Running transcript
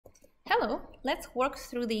Hello, let's work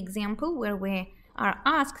through the example where we are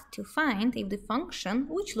asked to find if the function,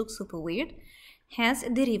 which looks super weird, has a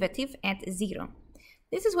derivative at 0.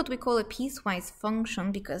 This is what we call a piecewise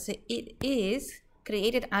function because it is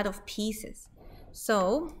created out of pieces.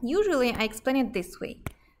 So usually I explain it this way.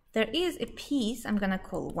 There is a piece I'm going to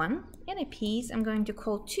call 1 and a piece I'm going to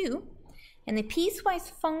call 2, and the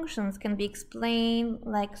piecewise functions can be explained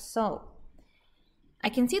like so. I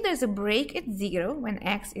can see there's a break at 0 when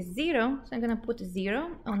x is 0, so I'm going to put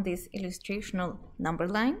 0 on this illustrational number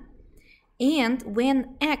line. And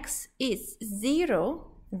when x is 0,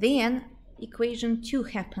 then equation 2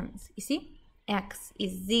 happens. You see, x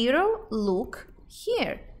is 0, look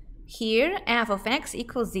here. Here, f of x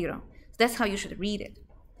equals 0. So that's how you should read it.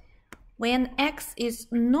 When x is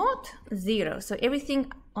not 0, so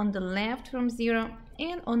everything on the left from 0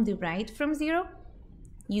 and on the right from 0,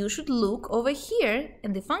 you should look over here,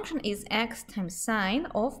 and the function is x times sine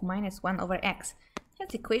of minus 1 over x.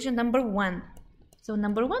 That's equation number 1. So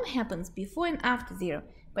number 1 happens before and after 0,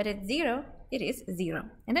 but at 0, it is 0.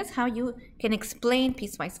 And that's how you can explain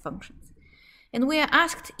piecewise functions. And we are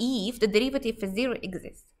asked if the derivative for 0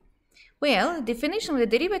 exists. Well, the definition of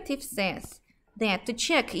the derivative says that to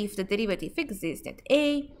check if the derivative exists at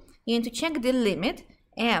a, you need to check the limit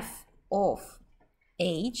f of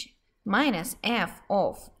h minus f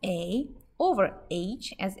of a over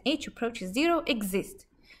h as h approaches 0 exist.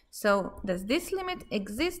 So does this limit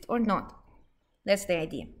exist or not? That's the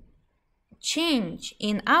idea. Change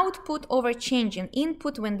in output over change in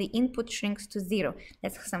input when the input shrinks to 0.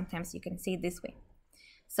 That's sometimes you can see it this way.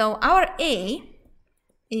 So our a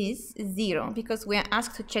is 0 because we are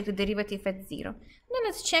asked to check the derivative at 0. Then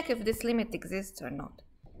let's check if this limit exists or not.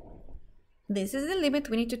 This is the limit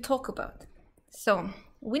we need to talk about. So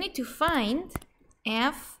we need to find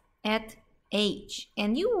f at h.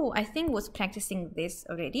 And you, I think, was practicing this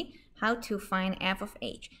already, how to find f of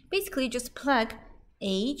h. Basically, just plug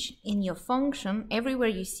h in your function everywhere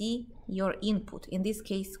you see your input. In this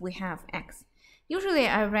case, we have x. Usually,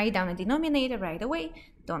 I write down a denominator right away.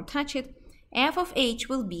 Don't touch it. F of h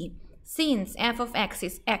will be, since f of x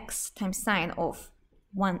is x times sine of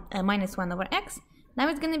minus 1 over x, now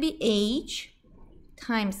it's going to be h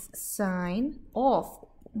times sine of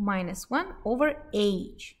minus 1 over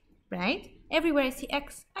h, right? Everywhere I see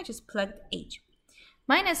x, I just plugged h.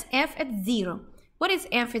 Minus f at 0. What is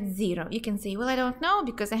f at 0? You can say, well, I don't know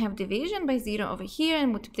because I have division by 0 over here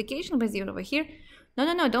and multiplication by 0 over here.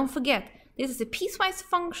 No, don't forget. This is a piecewise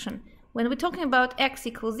function. When we're talking about x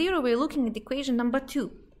equals 0, we're looking at equation number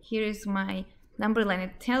 2. Here is my number line.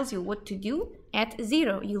 It tells you what to do at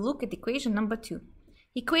 0. You look at equation number 2.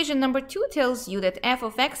 Equation number 2 tells you that f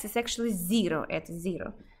of x is actually 0 at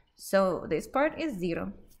 0. So this part is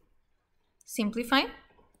 0. Simplify.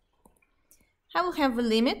 I will have a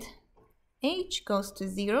limit. H goes to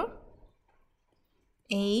 0.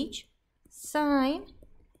 H sine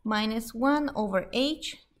minus 1 over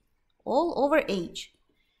h all over h.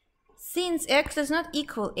 Since x does not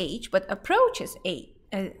equal h but approaches h,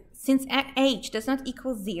 since h does not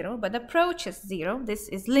equal 0 but approaches 0, this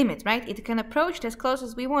is limit, right? It can approach as close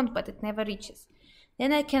as we want, but it never reaches.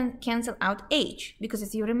 Then I can cancel out h, because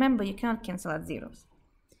as you remember, you cannot cancel out zeros.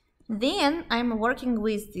 Then I'm working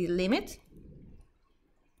with the limit.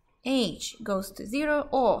 H goes to 0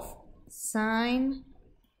 of sine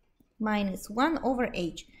minus 1 over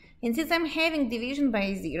h. And since I'm having division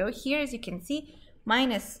by 0, here as you can see,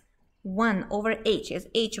 minus 1 over h as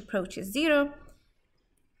h approaches 0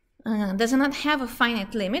 does not have a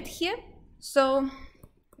finite limit here. So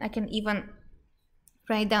I can even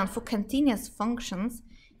write down for continuous functions,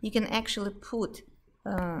 you can actually put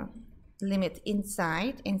limit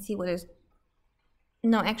inside and see what is.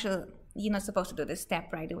 No, actually, you're not supposed to do this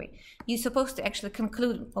step right away. You're supposed to actually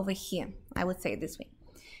conclude over here. I would say it this way.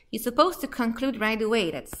 You're supposed to conclude right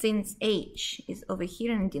away that since h is over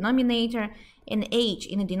here in the denominator and h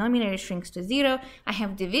in the denominator shrinks to 0, I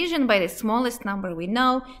have division by the smallest number we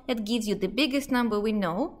know. That gives you the biggest number we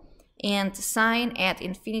know. And sine at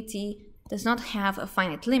infinity does not have a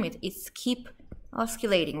finite limit. It's keep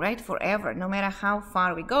oscillating, right? Forever. No matter how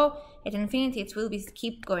far we go, at infinity it will be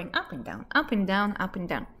keep going up and down, up and down, up and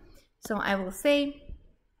down. So I will say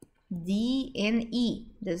D and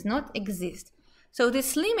E does not exist. So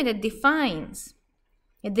this limit that defines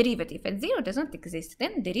a derivative at 0 does not exist.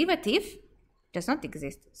 Then derivative does not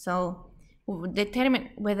exist. So we'll determine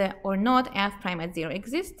whether or not f prime at 0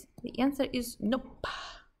 exists. The answer is nope.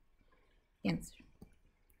 Answer.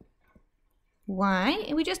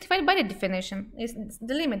 Why? We justified by the definition.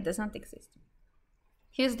 The limit does not exist.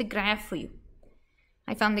 Here's the graph for you.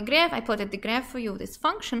 I found the graph. I plotted the graph for you of this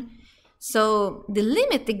function. So the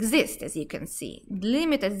limit exists, as you can see. The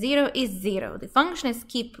limit at 0 is 0. The function is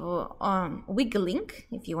keep wiggling,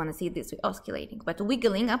 if you want to see this, oscillating, but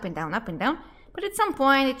wiggling up and down, but at some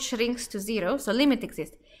point it shrinks to 0, so limit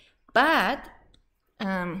exists. But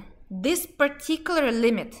this particular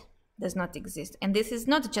limit does not exist, and this is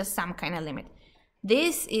not just some kind of limit.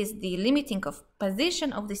 This is the limiting of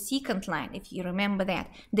position of the secant line, if you remember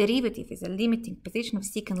that. Derivative is a limiting position of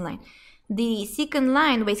secant line. The secant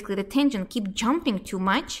line, basically the tangent, keep jumping too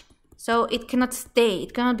much, so it cannot stay,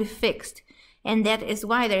 it cannot be fixed. And that is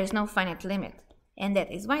why there is no finite limit. And that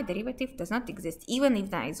is why derivative does not exist. Even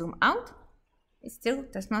if I zoom out, it still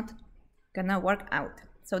does not gonna work out.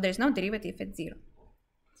 So there's no derivative at 0.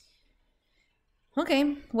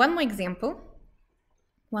 Okay, one more example.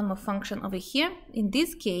 One more function over here. In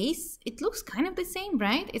this case, it looks kind of the same,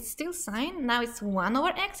 right? It's still sine. Now it's 1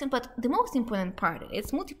 over x, but the most important part,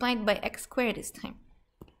 it's multiplied by x squared this time.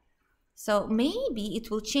 So maybe it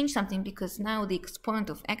will change something because now the exponent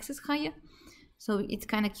of x is higher. So it's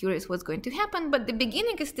kind of curious what's going to happen, but the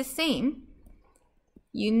beginning is the same.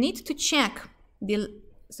 You need to check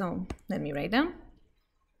so let me write down.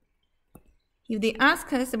 If they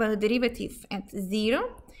ask us about the derivative at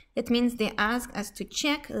 0, that means they ask us to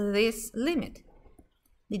check this limit.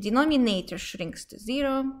 The denominator shrinks to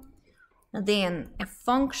 0, then a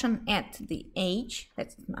function at the h,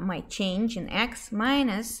 that's my change in x,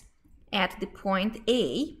 minus at the point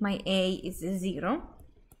a, my a is 0.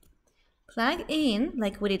 Plug in,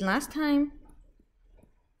 like we did last time,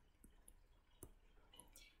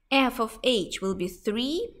 f of h will be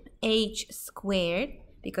 3h squared,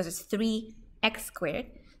 because it's 3x squared.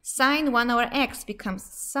 Sine 1 over x becomes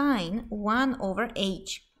sine 1 over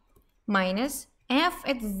h, minus f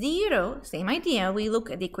at 0, same idea, we look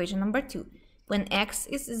at the equation number 2. When x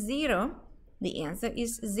is 0, the answer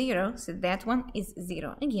is 0, so that one is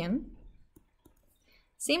 0 again.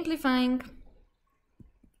 Simplifying,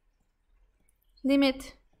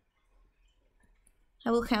 limit, I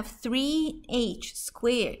will have 3h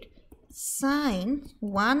squared sine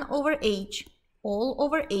 1 over h all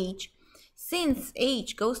over h. Since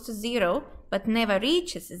h goes to 0 but never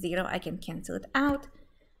reaches 0, I can cancel it out.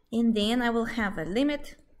 And then I will have a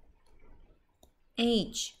limit.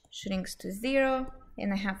 H shrinks to 0.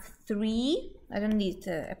 And I have 3. I don't need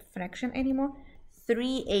a fraction anymore.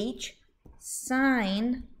 3h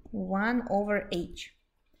sine 1 over h.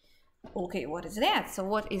 Okay, what is that? So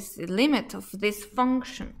what is the limit of this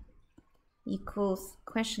function? Equals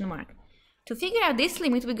question mark. To figure out this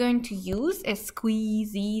limit, we're going to use a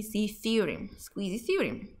Squeeze Theorem. Squeeze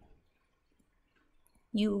Theorem.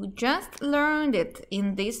 You just learned it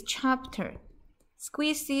in this chapter.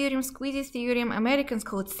 Squeeze Theorem. Americans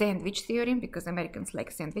call it Sandwich Theorem because Americans like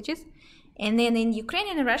sandwiches. And then in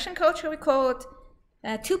Ukrainian and Russian culture, we call it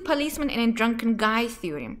Two Policemen and a Drunken Guy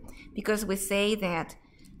Theorem, because we say that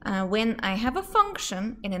when I have a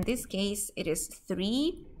function, and in this case it is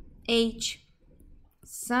 3h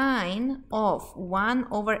sine of 1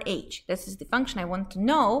 over h. This is the function I want to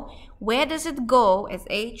know. Where does it go as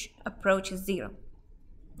h approaches 0?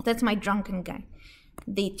 That's my drunken guy.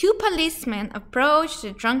 The two policemen approach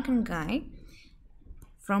the drunken guy.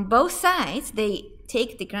 From both sides, they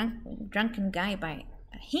take the drunken guy by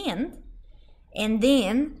a hand, and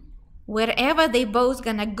then wherever they both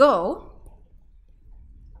gonna go,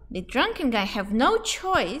 the drunken guy have no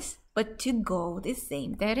choice but to go the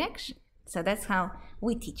same direction. So that's how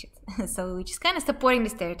we teach it. So which is kind of supporting the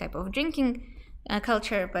stereotype of drinking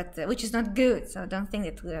culture, but which is not good. So don't think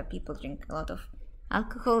that people drink a lot of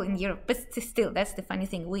alcohol in Europe. But still, that's the funny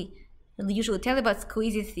thing. We usually tell about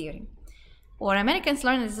Squeeze Theorem. Or Americans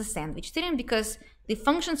learn it as a sandwich theorem because the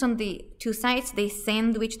functions on the two sides, they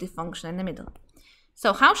sandwich the function in the middle.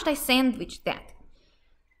 So how should I sandwich that?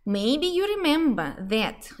 Maybe you remember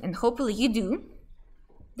that, and hopefully you do,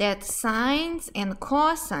 that sines and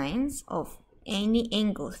cosines of any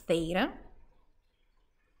angle theta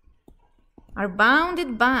are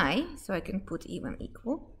bounded by, so I can put even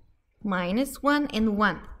equal, -1 and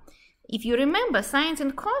 1. If you remember, sines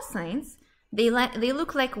and cosines, they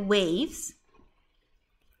look like waves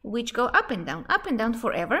which go up and down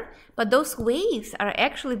forever, but those waves are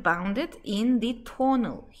actually bounded in the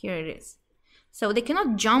tonal. Here it is. So they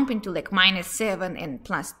cannot jump into like -7 and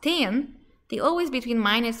 +10. They're always between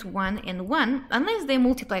 -1 and 1, unless they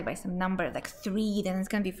multiply by some number like 3, then it's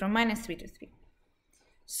going to be from -3 to 3.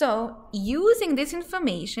 So using this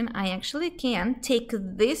information, I actually can take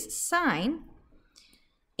this sign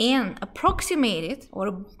and approximate it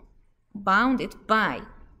or bound it by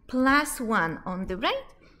 +1 on the right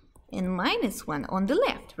and -1 on the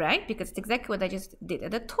left, right? Because it's exactly what I just did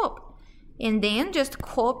at the top. and then just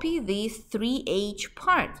copy this 3h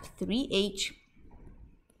part, 3h,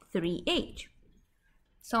 3h.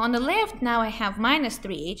 So on the left now I have minus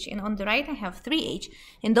 3h, and on the right I have 3h,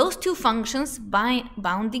 and those two functions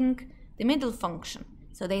bounding the middle function.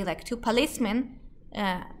 So they like two policemen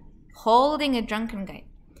holding a drunken guy.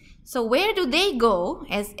 So where do they go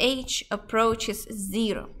as h approaches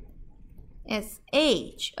 0? As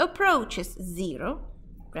h approaches 0,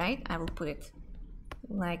 right? I will put it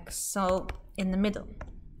like so in the middle.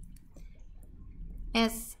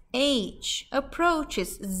 As h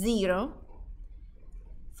approaches 0,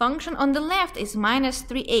 function on the left is minus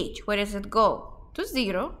 3h. Where does it go? To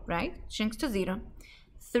 0, right? Shrinks to 0.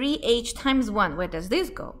 3h times 1, where does this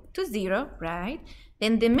go? To 0, right?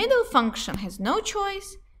 Then the middle function has no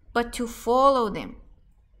choice but to follow them.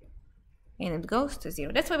 And it goes to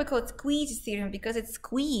 0. That's why we call it Squeeze Theorem, because it's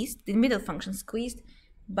squeezed, the middle function squeezed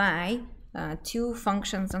by two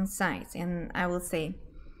functions on sides. And I would say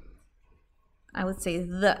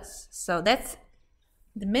thus. So that's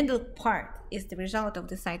the middle part is the result of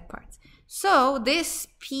the side parts. So this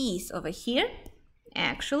piece over here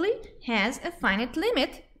actually has a finite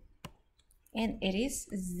limit, and it is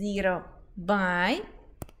 0 by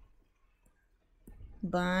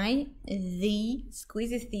the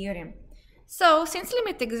Squeeze Theorem. So since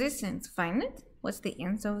limit exists and it's finite, what's the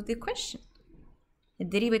answer of the question? The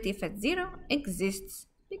derivative at 0 exists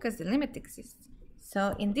because the limit exists.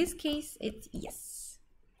 So in this case, it's yes.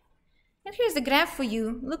 And here's the graph for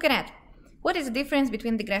you. Look at that. What is the difference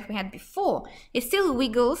between the graph we had before? It still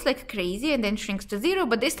wiggles like crazy and then shrinks to 0,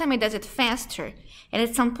 but this time it does it faster. And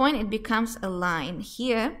at some point it becomes a line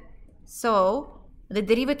here. So the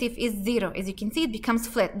derivative is 0. As you can see, it becomes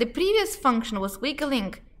flat. The previous function was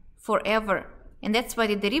wiggling forever, and that's why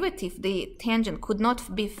the derivative, the tangent, could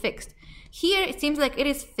not be fixed. Here it seems like it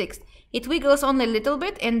is fixed. It wiggles only a little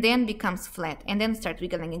bit and then becomes flat, and then starts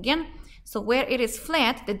wiggling again. So where it is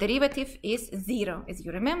flat, the derivative is 0. As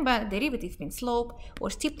you remember, derivative means slope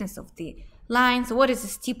or steepness of the line. So what is the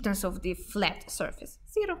steepness of the flat surface?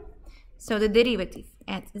 0. So the derivative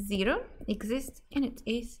at 0 exists, and it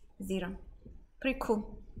is 0. Pretty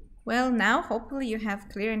cool. Well, now hopefully you have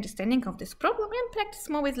clear understanding of this problem and practice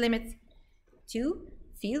more with limits to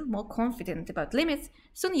feel more confident about limits.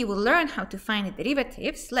 Soon you will learn how to find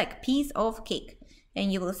derivatives like piece of cake,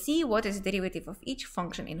 and you will see what is the derivative of each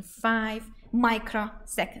function in 5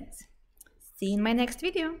 microseconds. See you in my next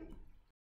video.